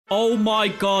Oh my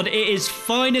god, it is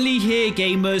finally here,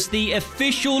 gamers. The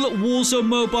official Warzone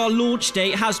Mobile launch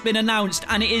date has been announced,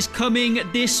 and it is coming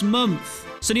this month.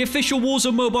 So the official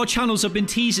Warzone Mobile channels have been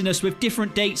teasing us with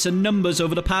different dates and numbers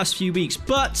over the past few weeks,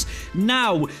 but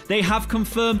now they have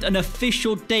confirmed an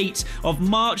official date of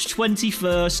March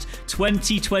 21st,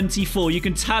 2024. You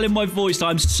can tell in my voice that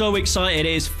I'm so excited.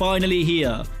 It is finally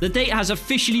here. The date has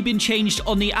officially been changed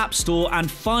on the App Store,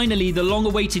 and finally the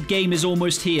long-awaited game is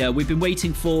almost here. We've been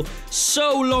waiting for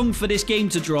so long for this game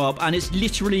to drop, and it's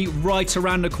literally right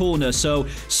around the corner. So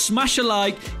smash a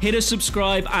like, hit a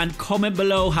subscribe, and comment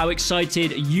below how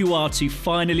excited you are to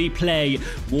finally play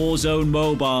Warzone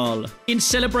Mobile. In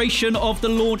celebration of the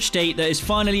launch date that is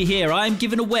finally here, I am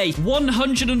giving away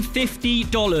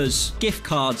 $150 gift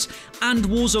cards and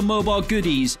Warzone Mobile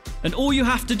goodies. And all you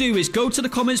have to do is go to the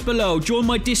comments below, join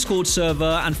my Discord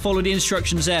server, and follow the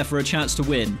instructions there for a chance to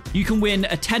win. You can win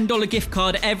a $10 gift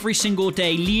card every single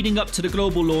day leading up to the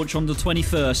global launch on the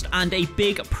 21st, and a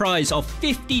big prize of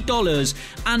 $50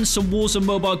 and some Warzone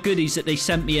Mobile goodies that they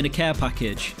sent me in a care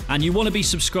package. And you want to be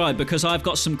subscribed because I've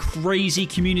got some crazy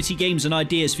community games and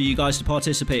ideas for you guys to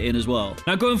participate in as well.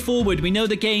 Now going forward, we know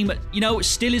the game,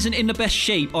 still isn't in the best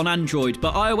shape on Android,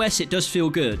 but iOS, it does feel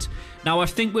good. Now, I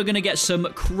think we're going to get some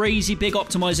crazy big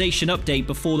optimization update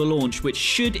before the launch, which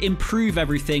should improve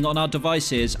everything on our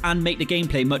devices and make the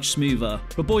gameplay much smoother.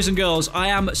 But boys and girls, I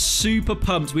am super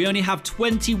pumped. We only have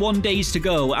 21 days to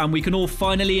go, and we can all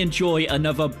finally enjoy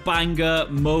another banger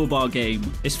mobile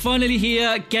game. It's finally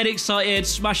here. Get excited,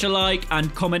 smash a like,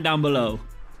 and comment down below.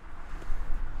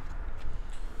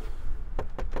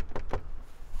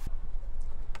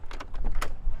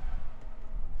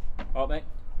 All right, mate.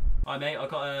 Hi mate, I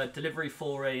got a delivery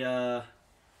for a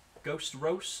ghost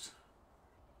roast.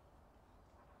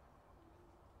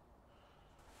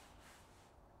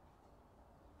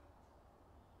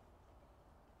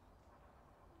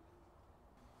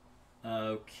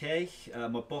 Okay, my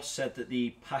boss said that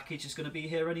the package is going to be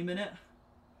here any minute.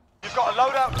 You've got a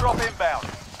loadout drop inbound.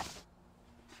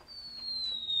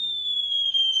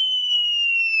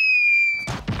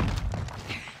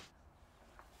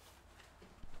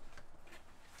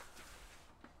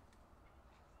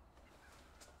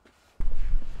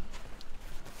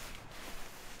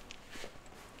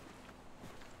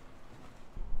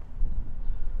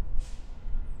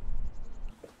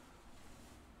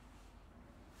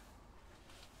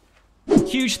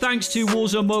 Huge thanks to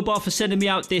Warzone Mobile for sending me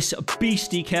out this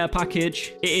beastie care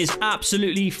package. It is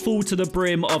absolutely full to the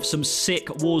brim of some sick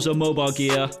Warzone Mobile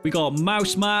gear. We got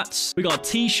mouse mats, we got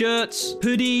t-shirts,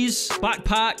 hoodies,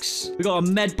 backpacks, we got a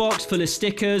med box full of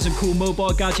stickers and cool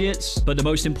mobile gadgets. But the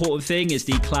most important thing is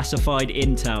the classified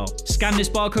intel. Scan this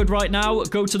barcode right now,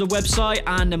 go to the website,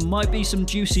 and there might be some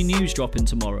juicy news dropping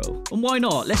tomorrow. And why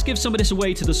not? Let's give some of this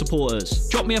away to the supporters.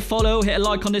 Drop me a follow, hit a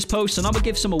like on this post, and I'm gonna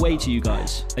give some away to you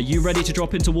guys. Are you ready to drop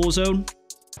into Warzone?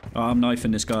 Oh, I'm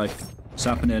knifing this guy. What's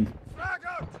happening?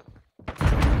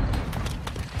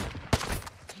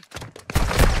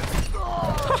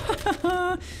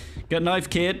 Get knife,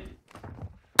 kid.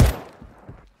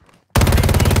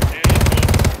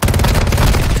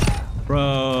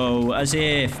 Bro, as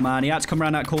if, man. He had to come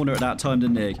around that corner at that time,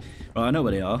 didn't he? Right, I know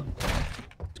where they are.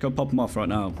 Let's go pop them off right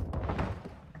now.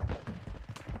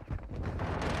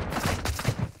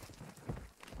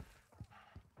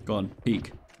 Go on,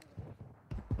 peek.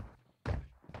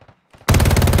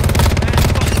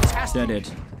 Deaded.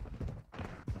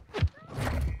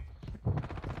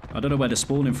 I don't know where they're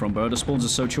spawning from, bro. The spawns are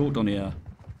so chalked on here.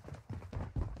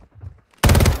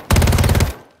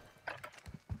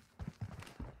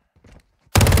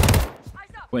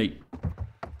 Wait.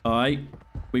 Alright.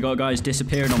 We got guys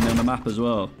disappearing on me on the map as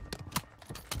well.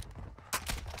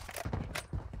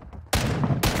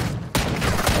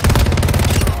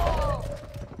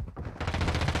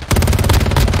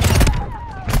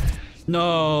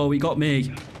 No, he got me.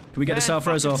 Can we get the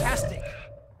self-res off?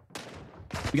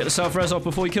 We get the self-res off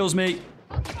before he kills me.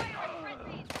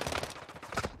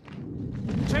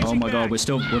 Oh my god, we're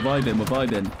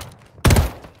vibing.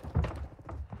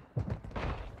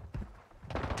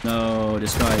 No,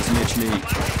 this guy is literally...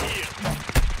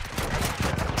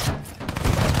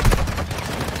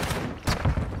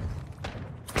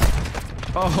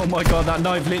 Oh my god, that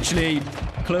knife literally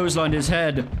clotheslined his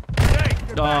head.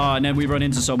 Ah, and then we run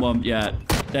into someone. Yeah,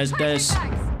 there's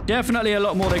definitely a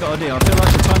lot more they gotta do. I feel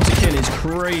like the time to kill is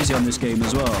crazy on this game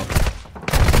as well.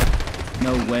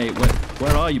 No way.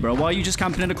 Where are you, bro? Why are you just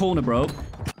camping in a corner, bro?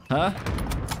 Huh?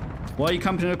 Why are you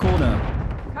camping in a corner?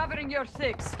 Covering your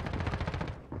six.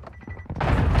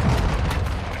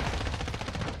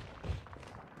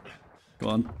 Go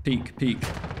on, peek.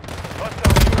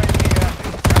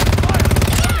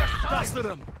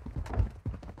 Blasted him.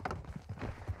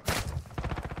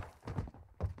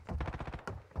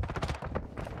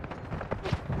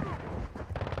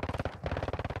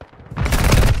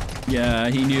 Yeah,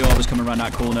 he knew I was coming around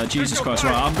that corner. Jesus Christ.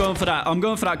 Right, I'm going for that. I'm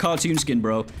going for that cartoon skin,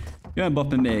 bro. You ain't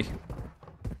bopping me.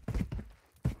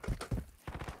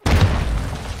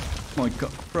 Oh my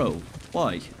God. Bro,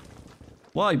 why?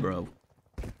 Why, bro?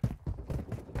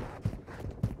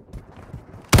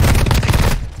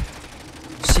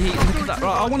 See, look at that.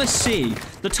 Right, I want to see.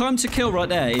 The time to kill right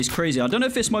there is crazy. I don't know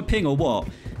if it's my ping or what,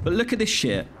 but look at this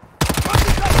shit.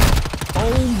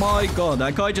 Oh my God,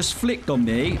 that guy just flicked on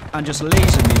me and just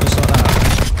lasered me just like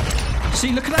that.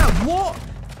 See, look at that. What?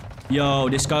 Yo,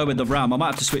 this guy with the ram. I might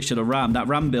have to switch to the ram. That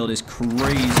ram build is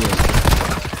crazy.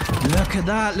 Look at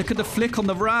that. Look at the flick on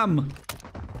the ram.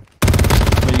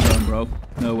 Where you going, bro?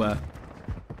 Nowhere.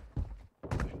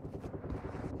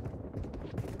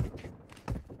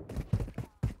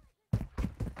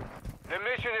 The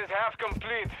mission is half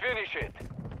complete. Finish it.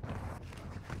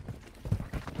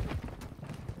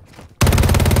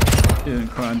 Doing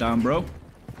crying down, bro.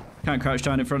 Can't crouch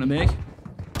down in front of me.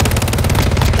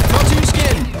 Cartoon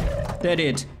skin! Dead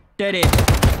it. Dead it.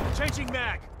 Changing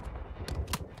mag.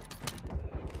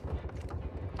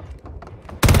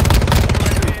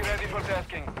 UAV ready for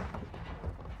tasking.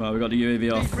 Well, we got the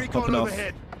UAV off. Recon Pop it off.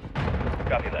 overhead.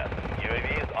 Copy that.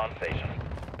 UAV is on station.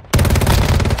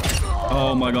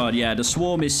 Oh my God, yeah. The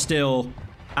swarm is still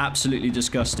absolutely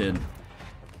disgusting.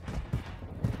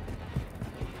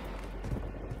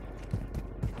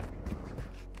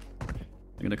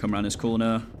 I'm gonna come around this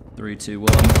corner. 3, 2, 1.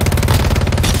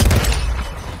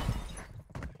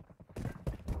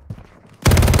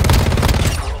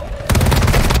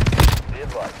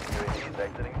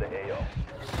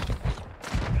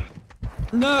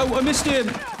 No, I missed him.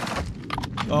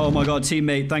 Oh my God,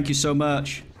 teammate, thank you so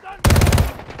much.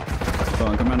 Come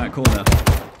on, come around that corner.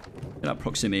 Get that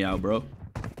proximity out, bro.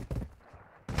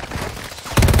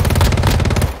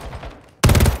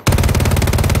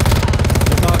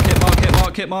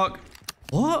 Mark.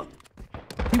 What?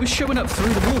 He was showing up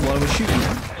through the wall while I was shooting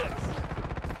him.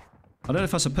 I don't know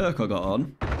if that's a perk I got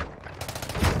on.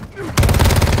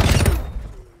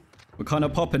 We're kind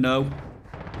of popping though.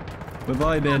 We're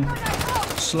vibing.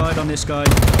 Slide on this guy.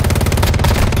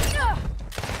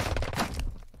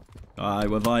 Alright,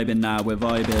 we're vibing now. We're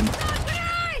vibing.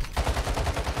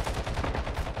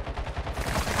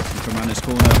 Come around this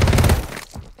corner.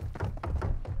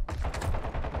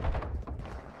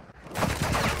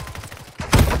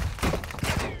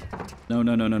 No.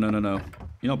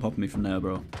 You're not popping me from there,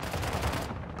 bro.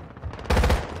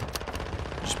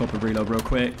 Just pop a reload real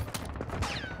quick.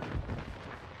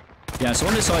 Yeah, so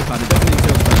on this iPad, it definitely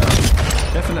feels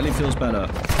better. Definitely feels better.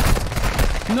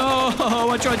 No!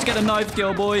 I tried to get a knife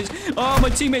kill, boys. Oh, my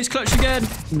teammates clutched again.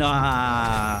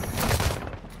 Nah.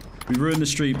 We ruined the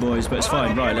street, boys, but it's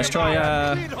fine. Right, let's try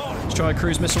a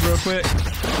cruise missile real quick.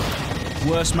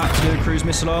 Worst map to do a cruise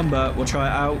missile on, but we'll try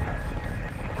it out.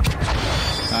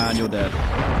 And you're dead.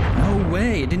 No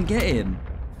way, it didn't get him.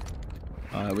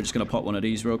 Alright, we're just gonna pop one of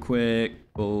these real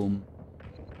quick. Boom.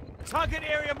 Target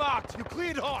area marked. You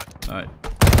cleared hot. Alright.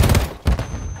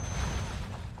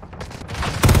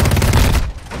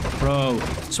 Bro,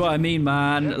 that's what I mean,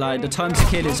 man. Like, the time to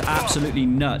kill is absolutely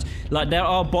nuts. Like, there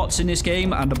are bots in this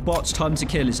game, and the bots' time to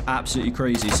kill is absolutely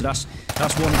crazy. So that's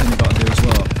one thing you gotta do as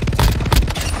well.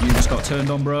 You just got turned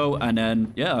on, bro, and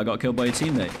then, yeah, I got killed by your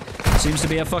teammate. Seems to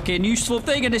be a fucking useful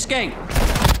thing in this game.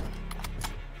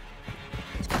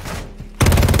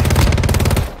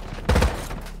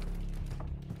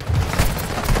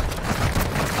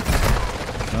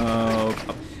 Oh,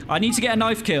 I need to get a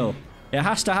knife kill. It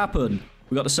has to happen.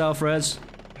 We got the self-res.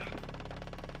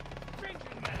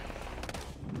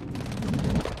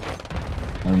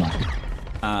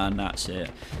 And that's it.